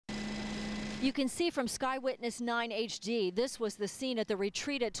You can see from Sky Witness 9 HD, this was the scene at the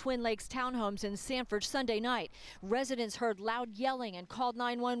retreat at Twin Lakes Townhomes in Sanford Sunday night. Residents heard loud yelling and called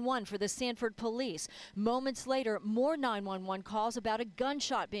 911 for the Sanford police. Moments later, more 911 calls about a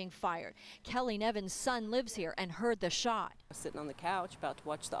gunshot being fired. Kelly Nevin's son lives here and heard the shot. I was sitting on the couch about to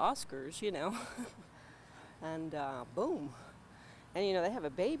watch the Oscars, you know, and boom. And, you know, they have a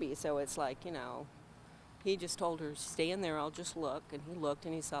baby, so it's like, you know, he just told her, stay in there, I'll just look. And he looked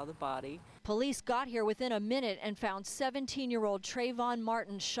and he saw the body. Police got here within a minute and found 17-year-old Trayvon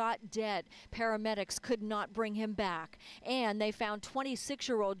Martin shot dead. Paramedics could not bring him back. And they found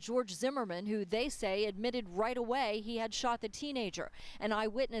 26-year-old George Zimmerman, who they say admitted right away he had shot the teenager. An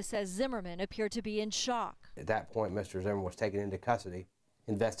eyewitness says Zimmerman appeared to be in shock. At that point, Mr. Zimmerman was taken into custody,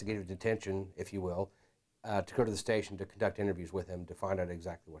 investigative detention, if you will, to go to the station to conduct interviews with him to find out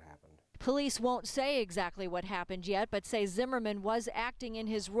exactly what happened. Police won't say exactly what happened yet, but say Zimmerman was acting in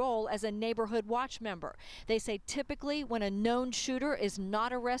his role as a neighborhood watch member. They say typically when a known shooter is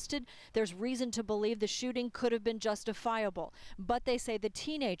not arrested, there's reason to believe the shooting could have been justifiable. But they say the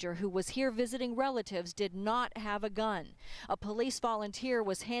teenager who was here visiting relatives did not have a gun. A police volunteer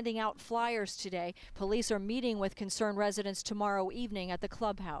was handing out flyers today. Police are meeting with concerned residents tomorrow evening at the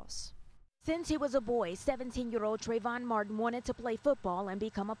clubhouse. Since he was a boy, 17-year-old Trayvon Martin wanted to play football and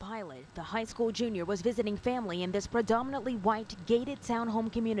become a pilot. The high school junior was visiting family in this predominantly white gated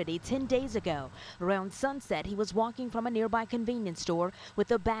townhome community 10 days ago. Around sunset, he was walking from a nearby convenience store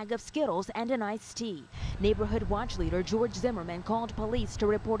with a bag of Skittles and an iced tea. Neighborhood watch leader George Zimmerman called police to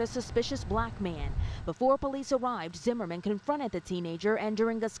report a suspicious black man. Before police arrived, Zimmerman confronted the teenager, and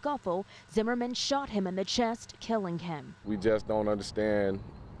during a scuffle, Zimmerman shot him in the chest, killing him. We just don't understand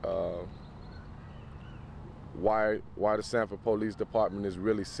why the Sanford Police Department is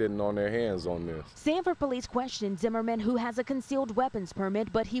really sitting on their hands on this. Sanford police questioned Zimmerman, who has a concealed weapons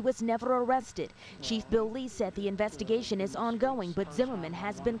permit, but he was never arrested. Chief Bill Lee said the investigation is ongoing, but Zimmerman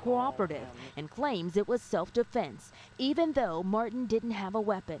has been cooperative and claims it was self-defense, even though Martin didn't have a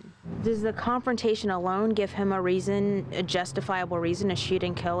weapon. Does the confrontation alone give him a reason, a justifiable reason to shoot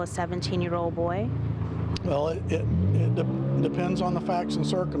and kill a 17-year-old boy? Well, it depends on the facts and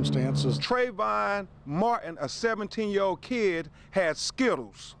circumstances. Trayvon Martin, a 17-year-old kid, had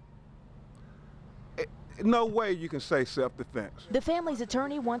Skittles. No way you can say self-defense. The family's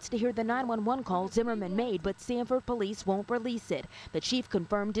attorney wants to hear the 911 call Zimmerman made, but Sanford police won't release it. The chief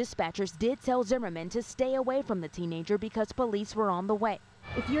confirmed dispatchers did tell Zimmerman to stay away from the teenager because police were on the way.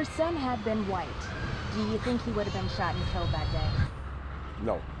 If your son had been white, do you think he would have been shot and killed that day?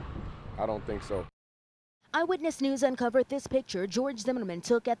 No, I don't think so. Eyewitness News uncovered this picture George Zimmerman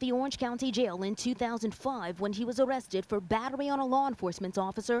took at the Orange County Jail in 2005 when he was arrested for battery on a law enforcement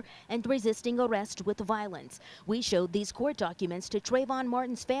officer and resisting arrest with violence. We showed these court documents to Trayvon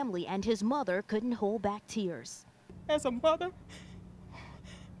Martin's family, and his mother couldn't hold back tears. As a mother,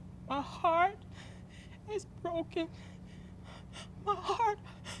 my heart is broken. My heart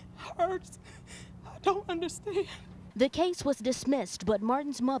hurts. I don't understand. The case was dismissed, but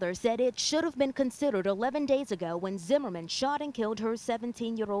Martin's mother said it should have been considered 11 days ago when Zimmerman shot and killed her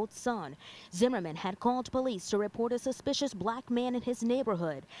 17-year-old son. Zimmerman had called police to report a suspicious black man in his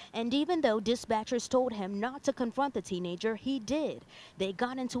neighborhood, and even though dispatchers told him not to confront the teenager, he did. They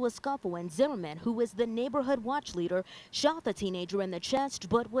got into a scuffle, and Zimmerman, who is the neighborhood watch leader, shot the teenager in the chest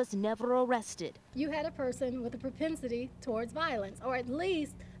but was never arrested. You had a person with a propensity towards violence, or at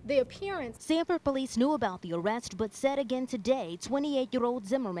least the appearance. Sanford police knew about the arrest but said again today 28-year-old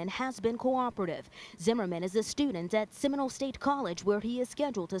Zimmerman has been cooperative. Zimmerman is a student at Seminole State College, where he is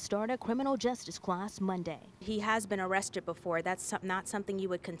scheduled to start a criminal justice class Monday. He has been arrested before. That's not something you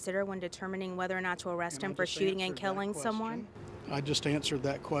would consider when determining whether or not to arrest him for shooting and killing someone? I just answered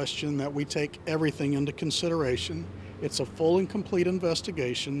that question, that we take everything into consideration. It's a full and complete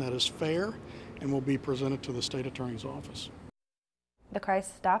investigation that is fair and will be presented to the state attorney's office. The cry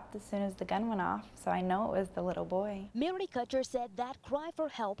stopped as soon as the gun went off, so I know it was the little boy. Mary Kutcher said that cry for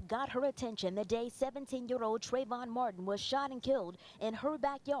help got her attention the day 17-year-old Trayvon Martin was shot and killed in her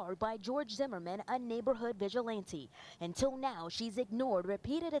backyard by George Zimmerman, a neighborhood vigilante. Until now, she's ignored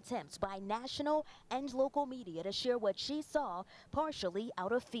repeated attempts by national and local media to share what she saw, partially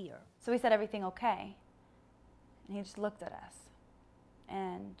out of fear. So we said, everything okay? And he just looked at us.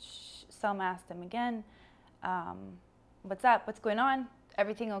 And Selma asked him again, what's up? What's going on?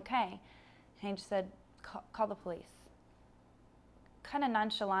 Everything okay? And he just said, call the police. Kind of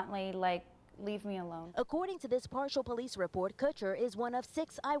nonchalantly, like, leave me alone. According to this partial police report, Kutcher is one of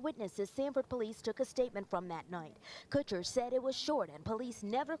 6 eyewitnesses Sanford police took a statement from that night. Kutcher said it was short, and police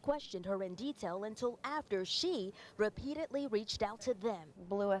never questioned her in detail until after she repeatedly reached out to them.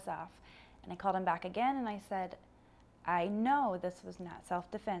 Blew us off. And I called him back again and I said, I know this was not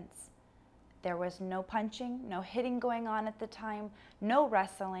self-defense. There was no punching, no hitting going on at the time, no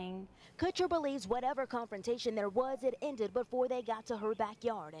wrestling. Kutcher believes whatever confrontation there was, it ended before they got to her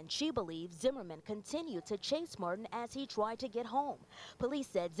backyard, and she believes Zimmerman continued to chase Martin as he tried to get home. Police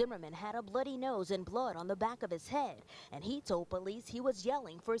said Zimmerman had a bloody nose and blood on the back of his head, and he told police he was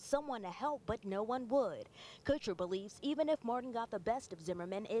yelling for someone to help, but no one would. Kutcher believes even if Martin got the best of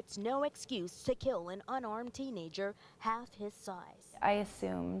Zimmerman, it's no excuse to kill an unarmed teenager half his size. I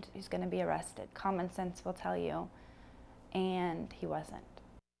assumed he's going to be arrested. Common sense will tell you, and he wasn't.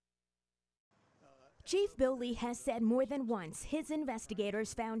 Chief Bill Lee has said more than once his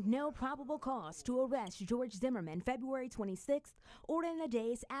investigators found no probable cause to arrest George Zimmerman February 26th or in the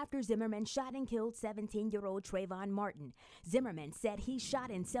days after Zimmerman shot and killed 17-year-old Trayvon Martin. Zimmerman said he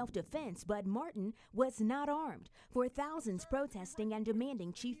shot in self-defense, but Martin was not armed. For thousands protesting and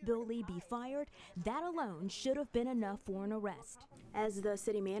demanding Chief Bill Lee be fired, that alone should have been enough for an arrest. As the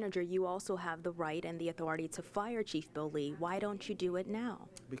city manager, you also have the right and the authority to fire Chief Bill Lee. Why don't you do it now?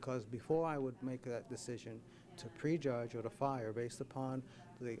 Because before I would make that decision to prejudge or to fire based upon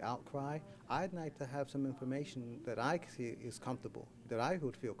the outcry, I'd like to have some information that I see is comfortable, that I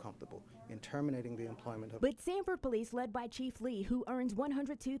would feel comfortable in terminating the employment of. But Sanford police, led by Chief Lee, who earns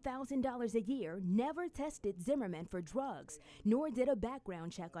 $102,000 a year, never tested Zimmerman for drugs, nor did a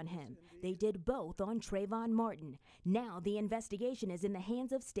background check on him. They did both on Trayvon Martin. Now the investigation is in the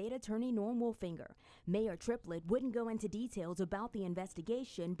hands of State Attorney Norm Wolfinger. Mayor Triplett wouldn't go into details about the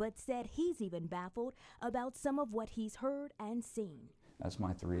investigation, but said he's even baffled about some of what he's heard and seen. That's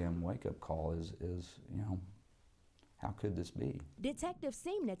my 3 a.m. wake-up call is, you know, how could this be? Detectives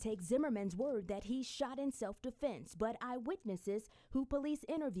seem to take Zimmerman's word that he shot in self-defense, but eyewitnesses who police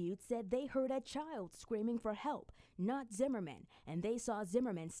interviewed said they heard a child screaming for help, not Zimmerman, and they saw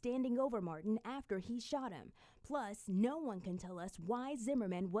Zimmerman standing over Martin after he shot him. Plus, no one can tell us why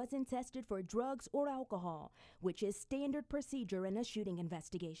Zimmerman wasn't tested for drugs or alcohol, which is standard procedure in a shooting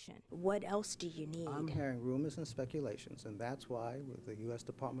investigation. What else do you need? I'm hearing rumors and speculations, and that's why, with the U.S.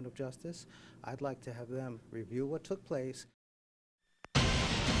 Department of Justice, I'd like to have them review what took place.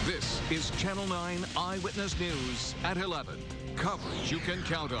 This is Channel 9 Eyewitness News at 11. Coverage you can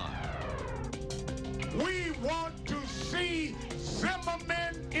count on. We want to see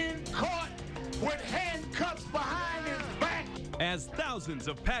Zimmerman in court with handcuffs behind his back. As thousands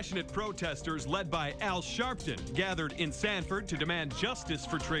of passionate protesters led by Al Sharpton gathered in Sanford to demand justice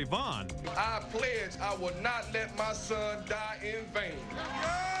for Trayvon. I pledge I will not let my son die in vain.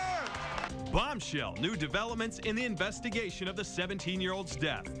 Bombshell new developments in the investigation of the 17-year-old's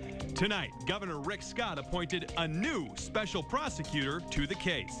death. Tonight, Governor Rick Scott appointed a new special prosecutor to the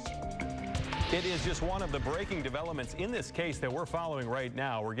case. It is just one of the breaking developments in this case that we're following right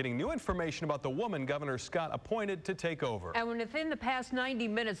now. We're getting new information about the woman Governor Scott appointed to take over. And within the past 90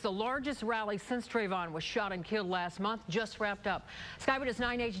 minutes, the largest rally since Trayvon was shot and killed last month just wrapped up. Skywitness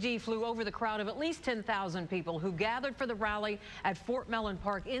 9 HD flew over the crowd of at least 10,000 people who gathered for the rally at Fort Mellon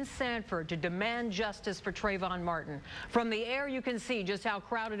Park in Sanford to demand justice for Trayvon Martin. From the air, you can see just how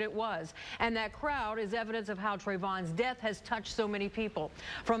crowded it was. And that crowd is evidence of how Trayvon's death has touched so many people.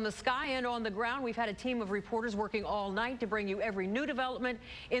 From the sky and on the ground, we've had a team of reporters working all night to bring you every new development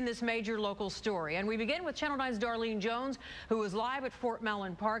in this major local story. And we begin with Channel 9's Darlene Jones, who was live at Fort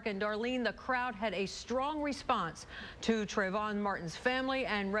Mellon Park. And Darlene, the crowd had a strong response to Trayvon Martin's family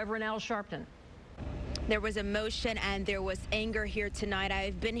and Reverend Al Sharpton. There was emotion and there was anger here tonight.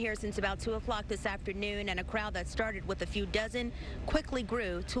 I've been here since about 2 o'clock this afternoon, and a crowd that started with a few dozen quickly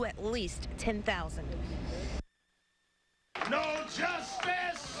grew to at least 10,000. No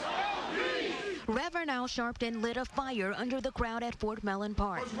justice! No peace! Reverend Al Sharpton lit a fire under the crowd at Fort Mellon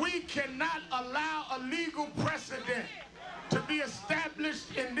Park. We cannot allow a legal precedent to be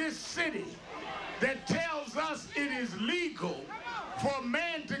established in this city that tells us it is legal for a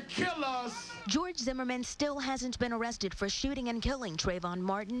man to kill us. George Zimmerman still hasn't been arrested for shooting and killing Trayvon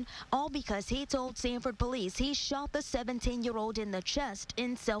Martin, all because he told Sanford police he shot the 17-year-old in the chest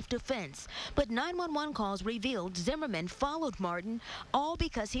in self-defense. But 911 calls revealed Zimmerman followed Martin, all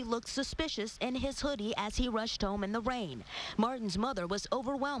because he looked suspicious in his hoodie as he rushed home in the rain. Martin's mother was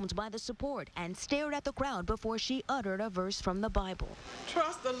overwhelmed by the support and stared at the crowd before she uttered a verse from the Bible.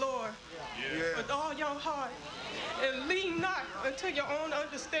 Trust the Lord with all your heart, and lean not unto your own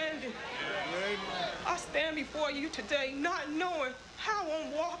understanding. I stand before you today not knowing how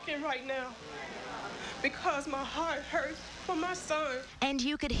I'm walking right now, because my heart hurts for my son. And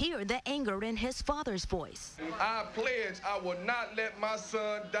you could hear the anger in his father's voice. I pledge I will not let my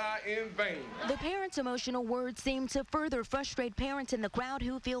son die in vain. The parents' emotional words seem to further frustrate parents in the crowd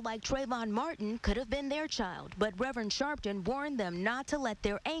who feel like Trayvon Martin could have been their child. But Reverend Sharpton warned them not to let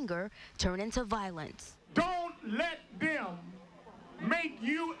their anger turn into violence. Don't let them make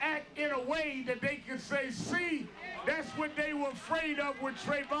you act in a way that they can say, see, that's what they were afraid of with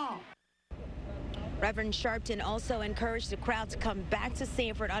Trayvon. Reverend Sharpton also encouraged the crowd to come back to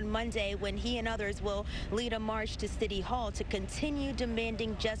Sanford on Monday when he and others will lead a march to City Hall to continue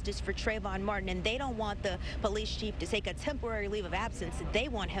demanding justice for Trayvon Martin. And they don't want the police chief to take a temporary leave of absence. They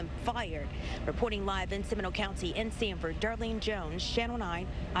want him fired. Reporting live in Seminole County in Sanford, Darlene Jones, Channel 9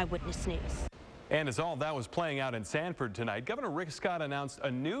 Eyewitness News. And as all of that was playing out in Sanford tonight, Governor Rick Scott announced a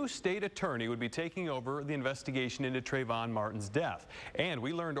new state attorney would be taking over the investigation into Trayvon Martin's death. And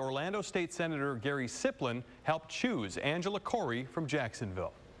we learned Orlando State Senator Gary Siplin helped choose Angela Corey from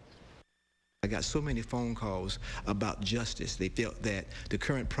Jacksonville. I got so many phone calls about justice. They felt that the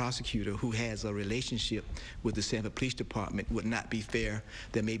current prosecutor, who has a relationship with the Sanford Police Department, would not be fair.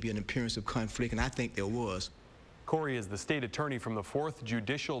 There may be an appearance of conflict, and I think there was. Corey is the state attorney from the 4th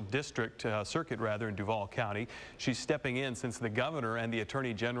Judicial District Circuit in Duval County. She's stepping in since the governor and the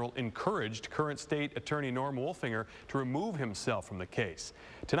attorney general encouraged current state attorney Norm Wolfinger to remove himself from the case.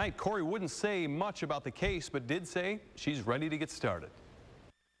 Tonight, Corey wouldn't say much about the case, but did say she's ready to get started.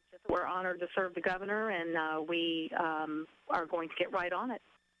 We're honored to serve the governor, and we are going to get right on it.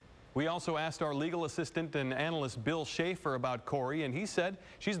 We also asked our legal assistant and analyst Bill Schaefer about Corey, and he said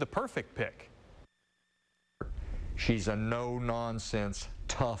she's the perfect pick. She's a no-nonsense,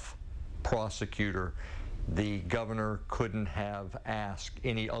 tough prosecutor. The governor couldn't have asked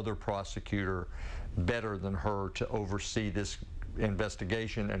any other prosecutor better than her to oversee this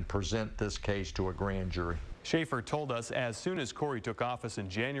investigation and present this case to a grand jury. Schaefer told us as soon as Corey took office in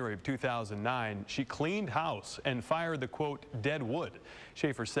January of 2009, she cleaned house and fired the, quote, dead wood.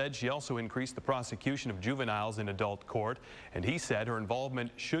 Schaefer said she also increased the prosecution of juveniles in adult court, and he said her involvement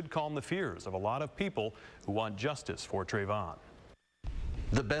should calm the fears of a lot of people who want justice for Trayvon.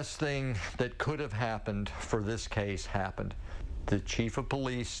 The best thing that could have happened for this case happened. The chief of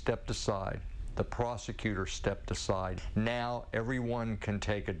police stepped aside. The prosecutor stepped aside. Now everyone can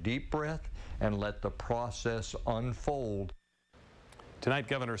take a deep breath and let the process unfold. Tonight,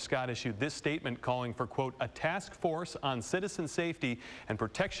 Governor Scott issued this statement calling for, quote, a task force on citizen safety and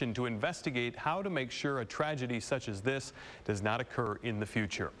protection to investigate how to make sure a tragedy such as this does not occur in the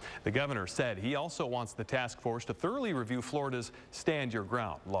future. The governor said he also wants the task force to thoroughly review Florida's Stand Your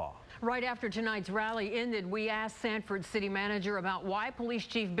Ground law. Right after tonight's rally ended, we asked Sanford City Manager about why Police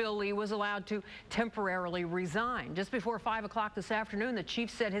Chief Bill Lee was allowed to temporarily resign. Just before 5 o'clock this afternoon, the chief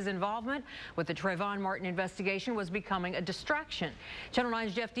said his involvement with the Trayvon Martin investigation was becoming a distraction. Channel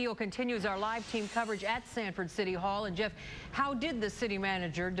 9's Jeff Deal continues our live team coverage at Sanford City Hall. And Jeff, how did the city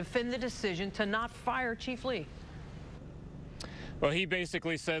manager defend the decision to not fire Chief Lee? Well, he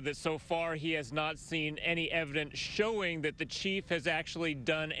basically said that so far he has not seen any evidence showing that the chief has actually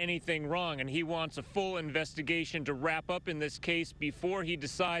done anything wrong, and he wants a full investigation to wrap up in this case before he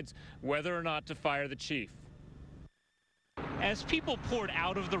decides whether or not to fire the chief. As people poured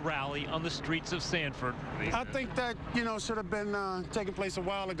out of the rally on the streets of Sanford, I think that, should have been taking place a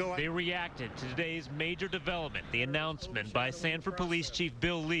while ago. They reacted to today's major development, the announcement by Sanford Police Chief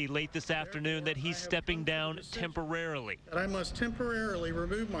Bill Lee late this afternoon that he's stepping down temporarily. That I must temporarily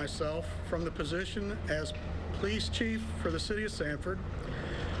remove myself from the position as police chief for the city of Sanford.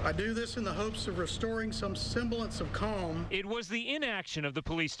 I do this in the hopes of restoring some semblance of calm. It was the inaction of the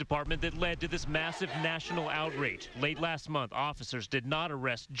police department that led to this massive national outrage. Late last month, officers did not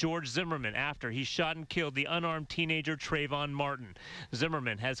arrest George Zimmerman after he shot and killed the unarmed teenager Trayvon Martin.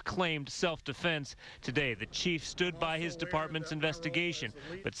 Zimmerman has claimed self-defense. Today, the chief stood by his department's investigation,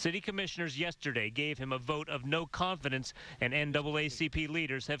 but city commissioners yesterday gave him a vote of no confidence, and NAACP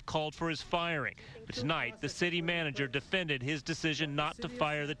leaders have called for his firing. But tonight, the city manager defended his decision not to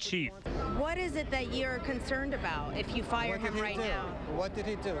fire the chief. What is it that you're concerned about if you fire him right now? What did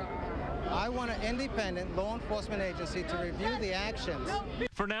he do? I want an independent law enforcement agency to review the actions.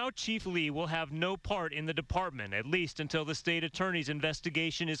 For now, Chief Lee will have no part in the department, at least until the state attorney's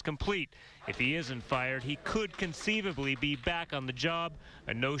investigation is complete. If he isn't fired, he could conceivably be back on the job,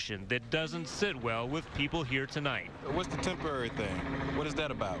 a notion that doesn't sit well with people here tonight. What's the temporary thing? What is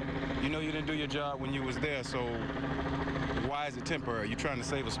that about? You know you didn't do your job when you was there, so why is it temporary? You trying to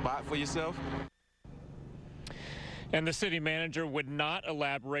save a spot for yourself? And the city manager would not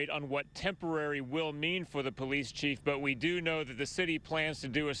elaborate on what temporary will mean for the police chief, but we do know that the city plans to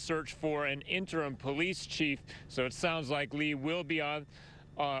do a search for an interim police chief. So it sounds like Lee will be off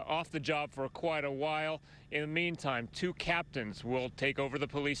the job for quite a while. In the meantime, 2 captains will take over the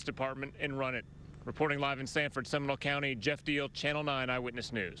police department and run it. Reporting live in Sanford, Seminole County, Jeff Deal, Channel 9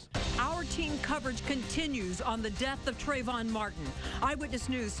 Eyewitness News. Our team coverage continues on the death of Trayvon Martin. Eyewitness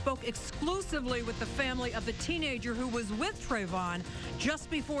News spoke exclusively with the family of the teenager who was with Trayvon just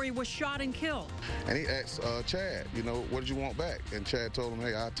before he was shot and killed. And he asked Chad, you know, what did you want back? And Chad told him,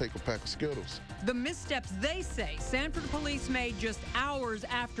 hey, I'll take a pack of Skittles. The missteps, they say, Sanford police made just hours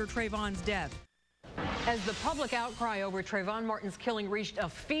after Trayvon's death. As the public outcry over Trayvon Martin's killing reached a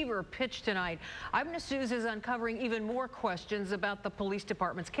fever pitch tonight, Eyewitness News is uncovering even more questions about the police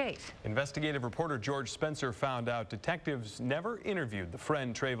department's case. Investigative reporter George Spencer found out detectives never interviewed the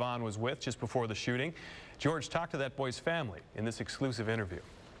friend Trayvon was with just before the shooting. George talked to that boy's family in this exclusive interview.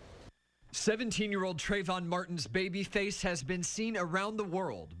 17-year-old Trayvon Martin's baby face has been seen around the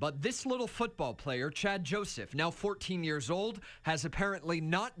world, but this little football player, Chad Joseph, now 14 years old, has apparently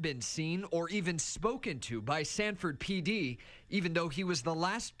not been seen or even spoken to by Sanford PD, even though he was the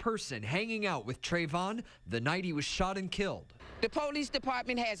last person hanging out with Trayvon the night he was shot and killed. The police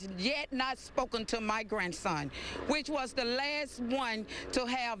department has yet not spoken to my grandson, which was the last one to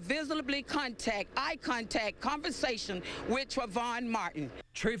have visibly eye contact conversation with Trayvon Martin.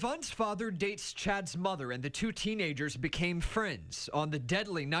 Trayvon's father dates Chad's mother, and the 2 teenagers became friends. On the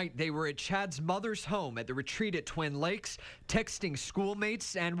deadly night, they were at Chad's mother's home at the retreat at Twin Lakes, texting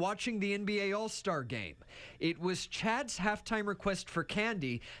schoolmates and watching the NBA All-Star game. It was Chad's halftime request for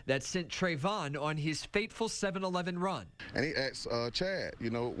candy that sent Trayvon on his fateful 7-Eleven run. And he asked Chad, you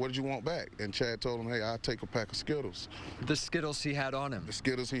know, what did you want back? And Chad told him, hey, I'll take a pack of Skittles. The Skittles he had on him. The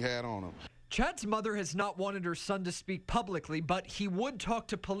Skittles he had on him. Chad's mother has not wanted her son to speak publicly, but he would talk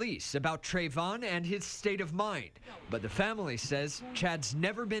to police about Trayvon and his state of mind. But the family says Chad's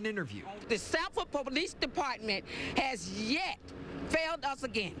never been interviewed. The Sanford Police Department has yet failed us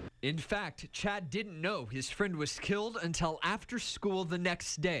again. In fact, Chad didn't know his friend was killed until after school the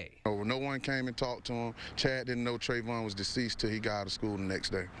next day. No one came and talked to him. Chad didn't know Trayvon was deceased till he got out of school the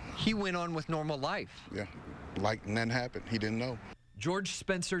next day. He went on with normal life. Yeah, like nothing happened. He didn't know. George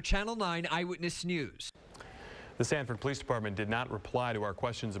Spencer, Channel 9 Eyewitness News. The Sanford Police Department did not reply to our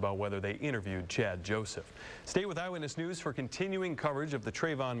questions about whether they interviewed Chad Joseph. Stay with Eyewitness News for continuing coverage of the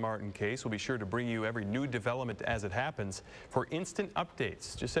Trayvon Martin case. We'll be sure to bring you every new development as it happens. For instant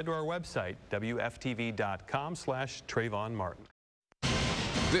updates, just head to our website, WFTV.com/Trayvon Martin.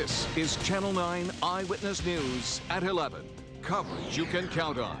 This is Channel 9 Eyewitness News at 11. Coverage you can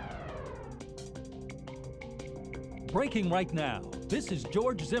count on. Breaking right now, this is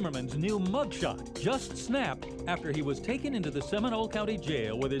George Zimmerman's new mugshot, just snapped after he was taken into the Seminole County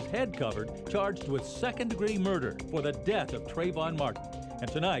Jail with his head covered, charged with second-degree murder for the death of Trayvon Martin. And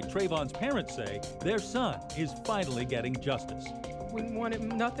tonight, Trayvon's parents say their son is finally getting justice. We wanted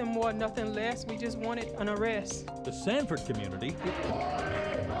nothing more, nothing less. We just wanted an arrest. The Sanford community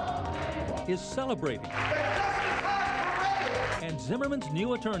is celebrating. And Zimmerman's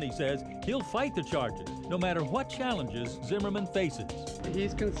new attorney says he'll fight the charges, no matter what challenges Zimmerman faces.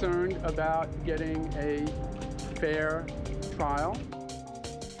 He's concerned about getting a fair trial.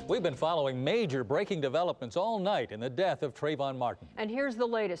 We've been following major breaking developments all night in the death of Trayvon Martin. And here's the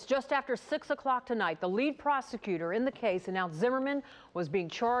latest. Just after 6 o'clock tonight, the lead prosecutor in the case announced Zimmerman was being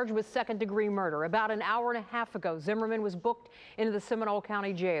charged with second-degree murder. About an hour and a half ago, Zimmerman was booked into the Seminole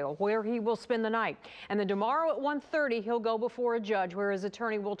County Jail, where he will spend the night. And then tomorrow at 1:30, he'll go before a judge where his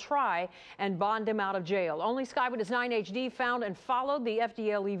attorney will try and bond him out of jail. Only Skywitness 9 HD found and followed the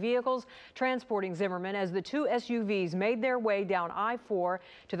FDLE vehicles transporting Zimmerman as the 2 SUVs made their way down I-4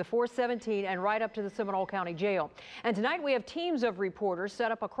 to the 417 and right up to the Seminole County Jail. And tonight we have teams of reporters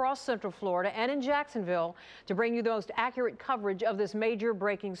set up across Central Florida and in Jacksonville to bring you the most accurate coverage of this major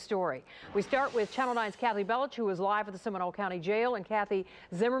breaking story. We start with Channel 9's Kathy Bellich, who is live at the Seminole County Jail. And Kathy,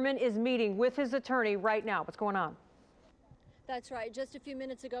 Zimmerman is meeting with his attorney right now. What's going on? That's right. Just a few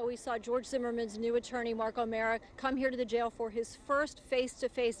minutes ago, we saw George Zimmerman's new attorney, Mark O'Mara, come here to the jail for his first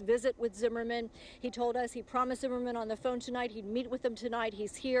face-to-face visit with Zimmerman. He told us he promised Zimmerman on the phone tonight he'd meet with him tonight.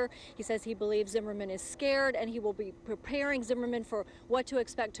 He's here. He says he believes Zimmerman is scared, and he will be preparing Zimmerman for what to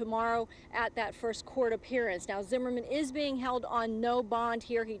expect tomorrow at that first court appearance. Now, Zimmerman is being held on no bond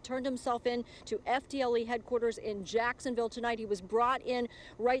here. He turned himself in to FDLE headquarters in Jacksonville tonight. He was brought in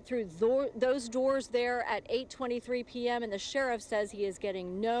right through those doors there at 8:23 p.m., and the sheriff says he is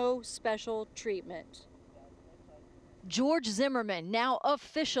getting no special treatment. George Zimmerman, now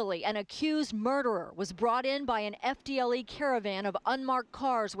officially an accused murderer, was brought in by an FDLE caravan of unmarked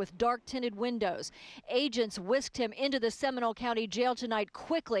cars with dark-tinted windows. Agents whisked him into the Seminole County Jail tonight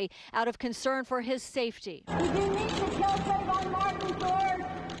quickly out of concern for his safety. You didn't need to kill Trayvon Martin, George.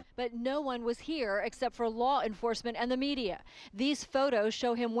 But no one was here except for law enforcement and the media. These photos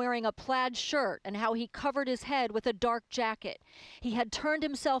show him wearing a plaid shirt and how he covered his head with a dark jacket. He had turned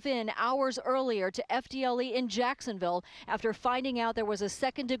himself in hours earlier to FDLE in Jacksonville after finding out there was a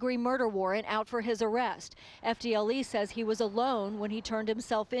second-degree murder warrant out for his arrest. FDLE says he was alone when he turned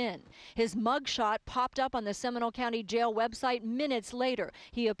himself in. His mugshot popped up on the Seminole County Jail website minutes later.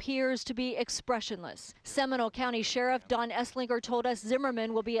 He appears to be expressionless. Seminole County Sheriff Don Esslinger told us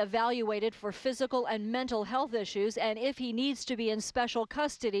Zimmerman will be evaluated for physical and mental health issues, and if he needs to be in special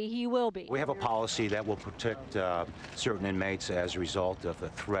custody, he will be. We have a policy that will protect certain inmates as a result of a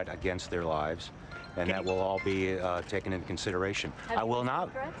threat against their lives, and that will all be taken into consideration. I will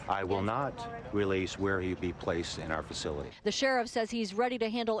not release where he'll be placed in our facility. The sheriff says he's ready to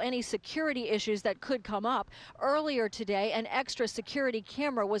handle any security issues that could come up. Earlier today, an extra security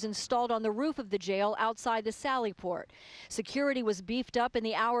camera was installed on the roof of the jail outside the Sally Port. Security was beefed up in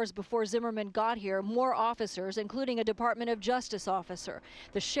the hours before Zimmerman got here. More officers, including a Department of Justice officer.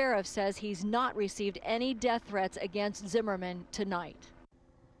 The sheriff says he's not received any death threats against Zimmerman tonight.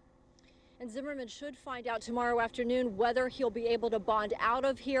 And Zimmerman should find out tomorrow afternoon whether he'll be able to bond out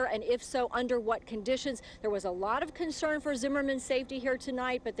of here, and if so, under what conditions. There was a lot of concern for Zimmerman's safety here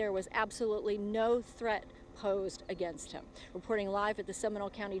tonight, but there was absolutely no threat posed against him. Reporting live at the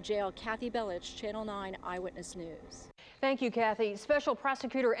Seminole County Jail, Kathy Bellich, Channel 9 Eyewitness News. Thank you, Kathy. Special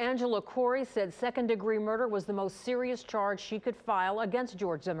Prosecutor Angela Corey said second-degree murder was the most serious charge she could file against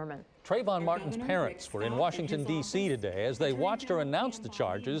George Zimmerman. Trayvon Martin's parents were in Washington, D.C. today as they watched her announce the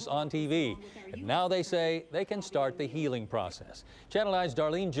charges on TV. And now they say they can start the healing process. Channel 9's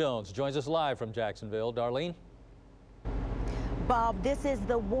Darlene Jones joins us live from Jacksonville. Darlene? Bob, this is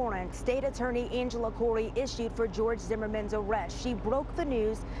the warrant State Attorney Angela Corey issued for George Zimmerman's arrest. She broke the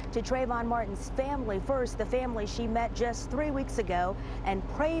news to Trayvon Martin's family first, the family she met just 3 weeks ago, and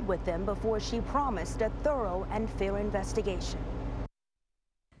prayed with them before she promised a thorough and fair investigation.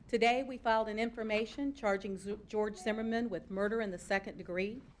 Today, we filed an information charging George Zimmerman with murder in the second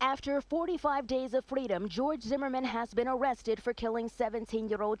degree. After 45 days of freedom, George Zimmerman has been arrested for killing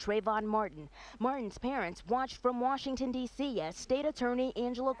 17-year-old Trayvon Martin. Martin's parents watched from Washington, D.C. as State Attorney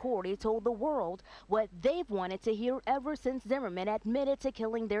Angela Corey told the world what they've wanted to hear ever since Zimmerman admitted to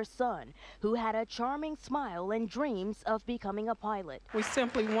killing their son, who had a charming smile and dreams of becoming a pilot. We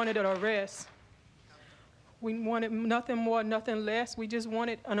simply wanted an arrest. We wanted nothing more, nothing less. We just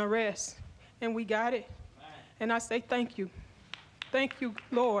wanted an arrest, and we got it. And I say thank you. Thank you,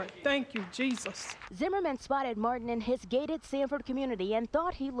 Lord. Thank you, Jesus. Zimmerman spotted Martin in his gated Sanford community and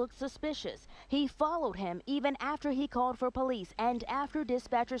thought he looked suspicious. He followed him even after he called for police and after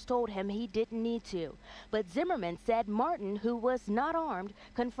dispatchers told him he didn't need to. But Zimmerman said Martin, who was not armed,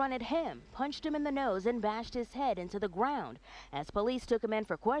 confronted him, punched him in the nose, and bashed his head into the ground. As police took him in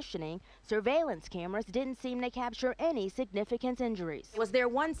for questioning, surveillance cameras didn't seem to capture any significant injuries. Was there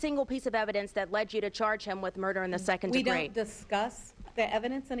one single piece of evidence that led you to charge him with murder in the second degree? We don't discuss the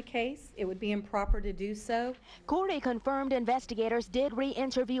evidence in a case. It would be improper to do so. Corey confirmed investigators did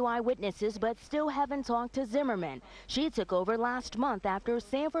re-interview eyewitnesses but still haven't talked to Zimmerman. She took over last month after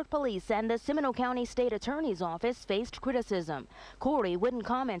Sanford police and the Seminole County State Attorney's Office faced criticism. Corey wouldn't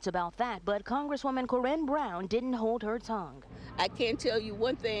comment about that, but Congresswoman Corinne Brown didn't hold her tongue. I can tell you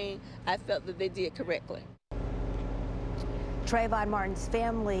one thing, I felt that they did correctly. Trayvon Martin's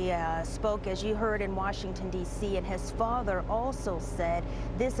family spoke, as you heard, in Washington, D.C., and his father also said,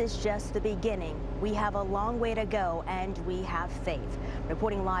 this is just the beginning. We have a long way to go, and we have faith.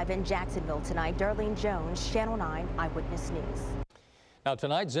 Reporting live in Jacksonville tonight, Darlene Jones, Channel 9 Eyewitness News. Now,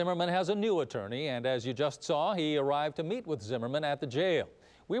 tonight, Zimmerman has a new attorney, and as you just saw, he arrived to meet with Zimmerman at the jail.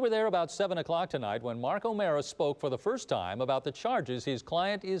 We were there about 7 o'clock tonight when Mark O'Mara spoke for the first time about the charges his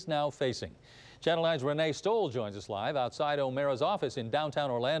client is now facing. Channel 9's Renee Stoll joins us live outside O'Mara's office in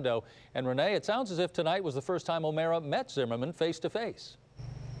downtown Orlando. And Renee, it sounds as if tonight was the first time O'Mara met Zimmerman face-to-face.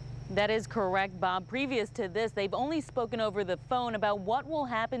 That is correct, Bob. Previous to this, they've only spoken over the phone about what will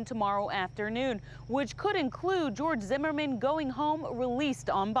happen tomorrow afternoon, which could include George Zimmerman going home released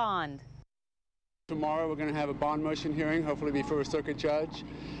on bond. Tomorrow we're going to have a bond motion hearing, hopefully before a circuit judge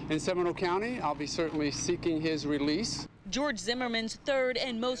in Seminole County. I'll be certainly seeking his release. George Zimmerman's third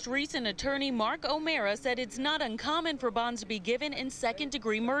and most recent attorney, Mark O'Mara, said it's not uncommon for bonds to be given in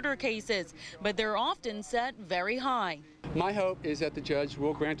second-degree murder cases, but they're often set very high. My hope is that the judge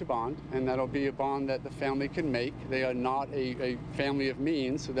will grant a bond, and that'll be a bond that the family can make. They are not a family of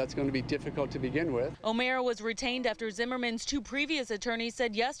means, so that's going to be difficult to begin with. O'Mara was retained after Zimmerman's two previous attorneys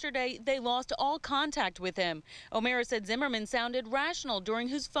said yesterday they lost all contact with him. O'Mara said Zimmerman sounded rational during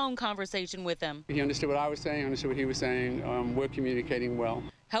his phone conversation with him. He understood what I was saying, understood what he was saying. We're communicating well.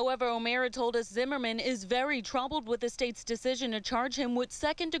 However, O'Mara told us Zimmerman is very troubled with the state's decision to charge him with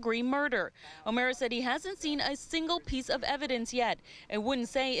second-degree murder. O'Mara said he hasn't seen a single piece of evidence yet and wouldn't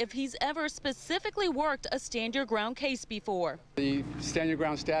say if he's ever specifically worked a stand-your-ground case before. The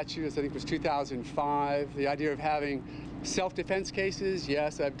stand-your-ground statute, I think, was 2005. The idea of having self-defense cases,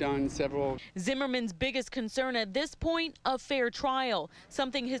 yes, I've done several. Zimmerman's biggest concern at this point, a fair trial,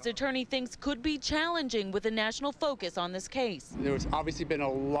 something his attorney thinks could be challenging with a national focus on this case. There's obviously been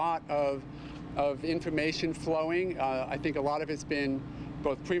a lot of information flowing. I think a lot of it's been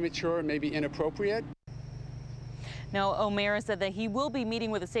both premature and maybe inappropriate. Now, O'Mara said that he will be meeting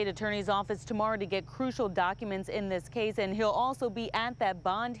with the state attorney's office tomorrow to get crucial documents in this case, and he'll also be at that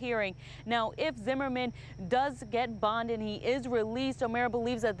bond hearing. Now, if Zimmerman does get bond and he is released, O'Mara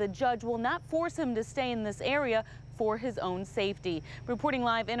believes that the judge will not force him to stay in this area for his own safety. Reporting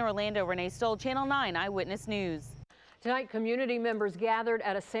live in Orlando, Renee Stoll, Channel 9 Eyewitness News. Tonight, community members gathered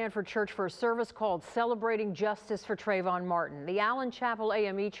at a Sanford church for a service called Celebrating Justice for Trayvon Martin. The Allen Chapel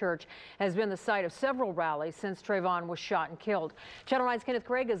AME Church has been the site of several rallies since Trayvon was shot and killed. Channel 9's Kenneth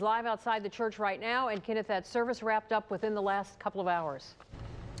Craig is live outside the church right now. And Kenneth, that service wrapped up within the last couple of hours.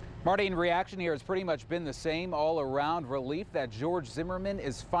 Martin, reaction here has pretty much been the same all around. Relief that George Zimmerman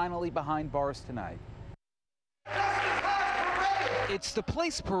is finally behind bars tonight. It's the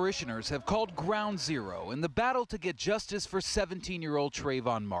place parishioners have called ground zero in the battle to get justice for 17-year-old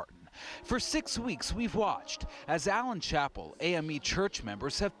Trayvon Martin. For 6 weeks, we've watched as Allen Chapel AME church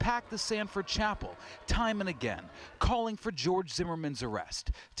members have packed the Sanford Chapel time and again, calling for George Zimmerman's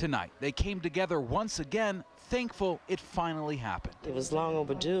arrest. Tonight, they came together once again, thankful it finally happened. It was long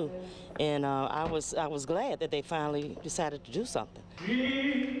overdue, and I was glad that they finally decided to do something.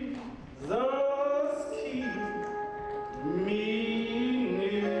 Jesus, keep me.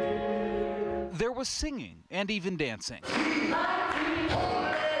 There was singing and even dancing.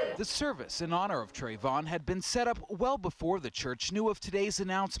 The service in honor of Trayvon had been set up well before the church knew of today's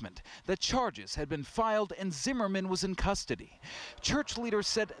announcement that charges had been filed and Zimmerman was in custody. Church leaders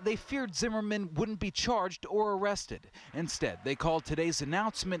said they feared Zimmerman wouldn't be charged or arrested. Instead, they called today's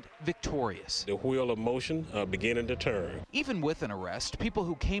announcement victorious. The wheel of motion beginning to turn. Even with an arrest, people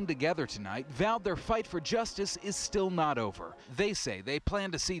who came together tonight vowed their fight for justice is still not over. They say they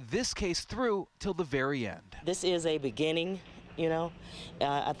plan to see this case through till the very end. This is a beginning. You know,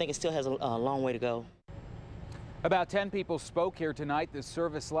 I think it still has a long way to go. About 10 people spoke here tonight. This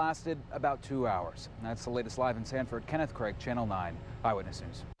service lasted about 2 hours. That's the latest live in Sanford. Kenneth Craig, Channel 9 Eyewitness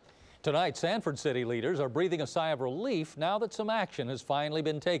News. Tonight, Sanford city leaders are breathing a sigh of relief now that some action has finally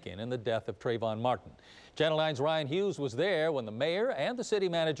been taken in the death of Trayvon Martin. Channel 9's Ryan Hughes was there when the mayor and the city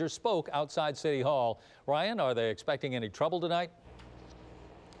manager spoke outside City Hall. Ryan, are they expecting any trouble tonight?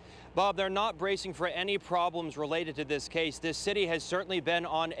 Bob, they're not bracing for any problems related to this case. This city has certainly been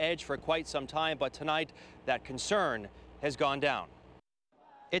on edge for quite some time, but tonight that concern has gone down.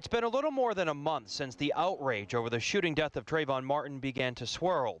 It's been a little more than a month since the outrage over the shooting death of Trayvon Martin began to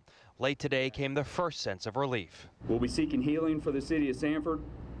swirl. Late today came the first sense of relief. We'll be seeking healing for the city of Sanford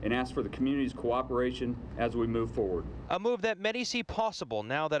and ask for the community's cooperation as we move forward. A move that many see possible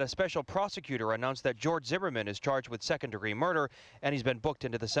now that a special prosecutor announced that George Zimmerman is charged with second-degree murder and he's been booked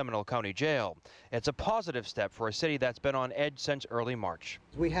into the Seminole County Jail. It's a positive step for a city that's been on edge since early March.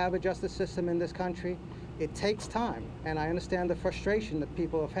 We have a justice system in this country. It takes time, and I understand the frustration that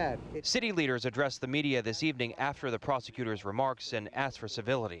people have had. City leaders addressed the media this evening after the prosecutor's remarks and asked for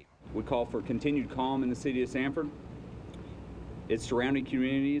civility. We call for continued calm in the city of Sanford, its surrounding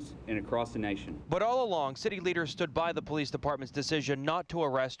communities, and across the nation. But all along, city leaders stood by the police department's decision not to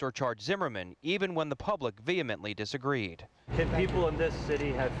arrest or charge Zimmerman, even when the public vehemently disagreed. Can people in this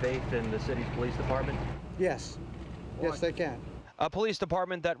city have faith in the city's police department? Yes. Yes, they can. A police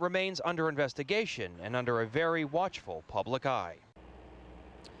department that remains under investigation and under a very watchful public eye.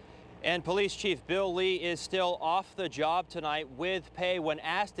 And Police Chief Bill Lee is still off the job tonight with pay. When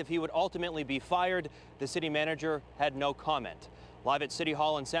asked if he would ultimately be fired, the city manager had no comment. Live at City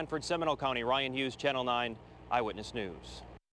Hall in Sanford, Seminole County, Ryan Hughes, Channel 9 Eyewitness News.